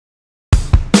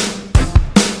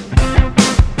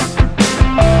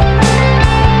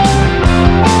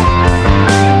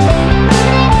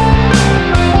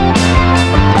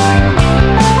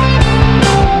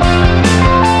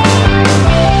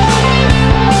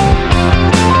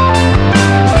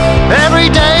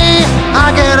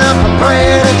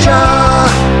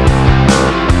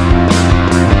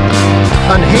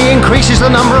the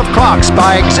number of clocks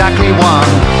by exactly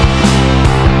one.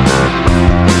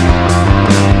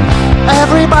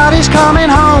 Everybody's coming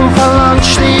home for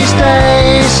lunch these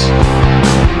days.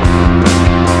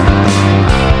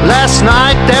 Last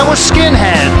night there were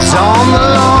skinheads on the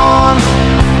lawn.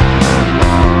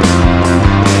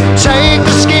 Take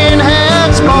the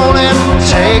skinheads bowling,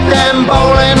 take them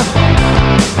bowling.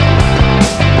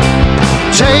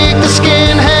 Take the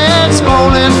skinheads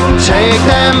bowling, take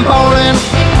them bowling.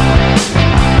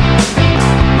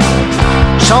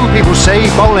 Some people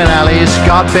say bowling alleys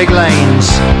got big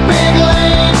lanes. Big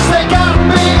lanes, they got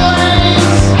big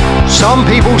lanes. Some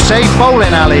people say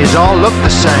bowling alleys all look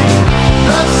the same.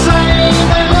 The same,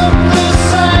 they look the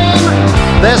same.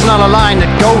 There's not a line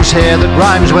that goes here that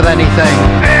rhymes with anything.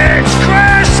 It's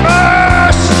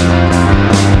Christmas!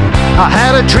 I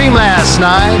had a dream last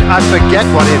night, I forget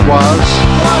what it was.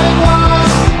 What it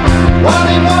was, what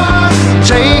it was.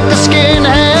 Take the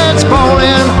skinheads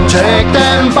bowling, take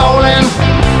them bowling.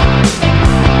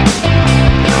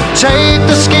 Take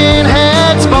the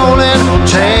skinheads bowling,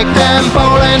 take them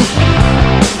bowling.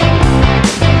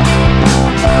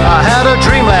 I had a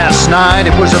dream last night,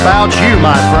 it was about you,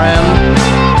 my friend.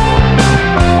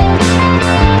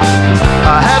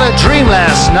 I had a dream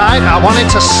last night, I wanted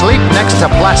to sleep next to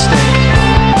plastic.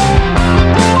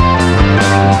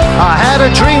 I had a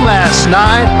dream last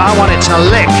night, I wanted to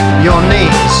lick your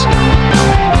knees.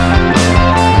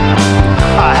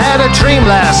 I had a dream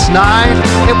last night,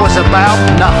 it was about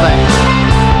nothing.